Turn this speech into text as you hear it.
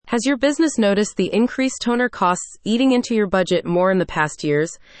Has your business noticed the increased toner costs eating into your budget more in the past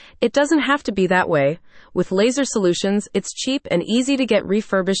years? It doesn't have to be that way. With Laser Solutions, it's cheap and easy to get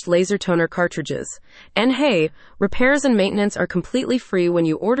refurbished laser toner cartridges. And hey, repairs and maintenance are completely free when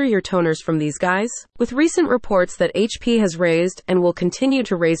you order your toners from these guys. With recent reports that HP has raised and will continue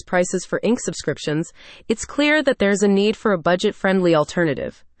to raise prices for ink subscriptions, it's clear that there's a need for a budget-friendly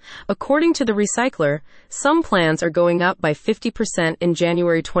alternative. According to the recycler, some plans are going up by 50% in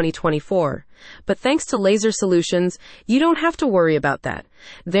January 2024. But thanks to Laser Solutions, you don't have to worry about that.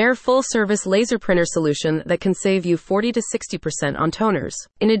 Their full-service laser printer solution that can save you 40 to 60% on toners.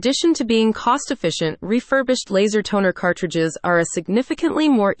 In addition to being cost-efficient, refurbished laser toner cartridges are a significantly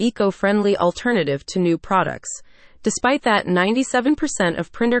more eco-friendly alternative to new products. Despite that, 97%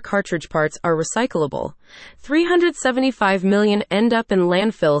 of printer cartridge parts are recyclable. 375 million end up in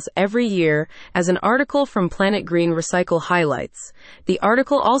landfills every year, as an article from Planet Green Recycle highlights. The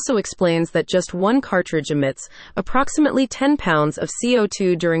article also explains that just one cartridge emits approximately 10 pounds of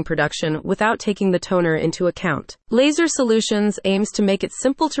CO2 during production without taking the toner into account. Laser Solutions aims to make it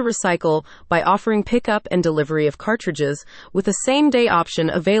simple to recycle by offering pickup and delivery of cartridges, with a same-day option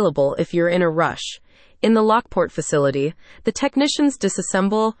available if you're in a rush. In the Lockport facility, the technicians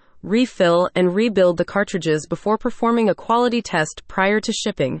disassemble, refill, and rebuild the cartridges before performing a quality test prior to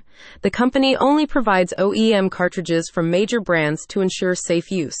shipping. The company only provides OEM cartridges from major brands to ensure safe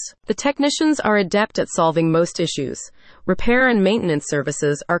use. The technicians are adept at solving most issues. Repair and maintenance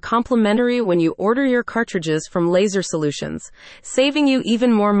services are complimentary when you order your cartridges from Laser Solutions, saving you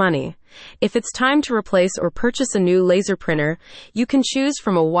even more money. If it's time to replace or purchase a new laser printer, you can choose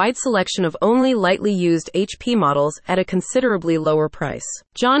from a wide selection of only lightly used HP models at a considerably lower price.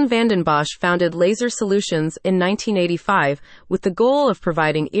 John Vandenbosch founded Laser Solutions in 1985 with the goal of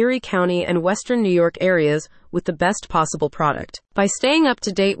providing Erie County and Western New York areas with the best possible product. By staying up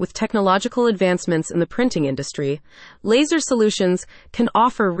to date with technological advancements in the printing industry, Laser Solutions can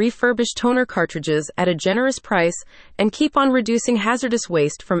offer refurbished toner cartridges at a generous price and keep on reducing hazardous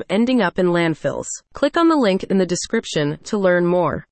waste from ending up in landfills. Click on the link in the description to learn more.